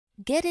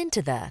Get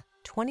into the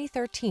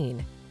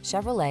 2013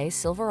 Chevrolet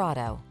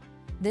Silverado.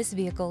 This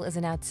vehicle is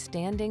an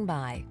outstanding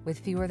buy with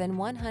fewer than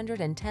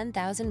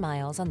 110,000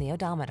 miles on the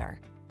odometer.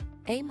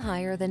 Aim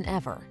higher than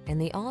ever in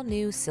the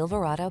all-new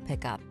Silverado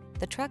pickup,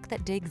 the truck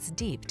that digs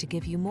deep to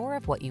give you more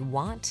of what you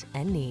want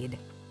and need.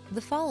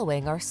 The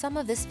following are some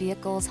of this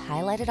vehicle's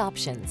highlighted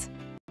options: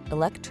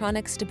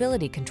 electronic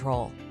stability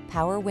control,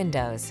 power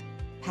windows,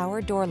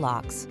 power door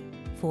locks,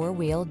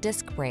 four-wheel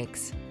disc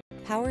brakes,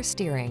 power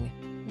steering.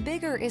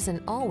 Bigger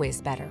isn't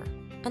always better,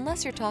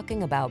 unless you're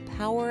talking about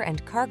power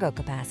and cargo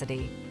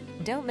capacity.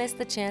 Don't miss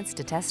the chance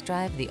to test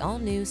drive the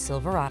all-new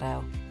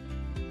Silverado.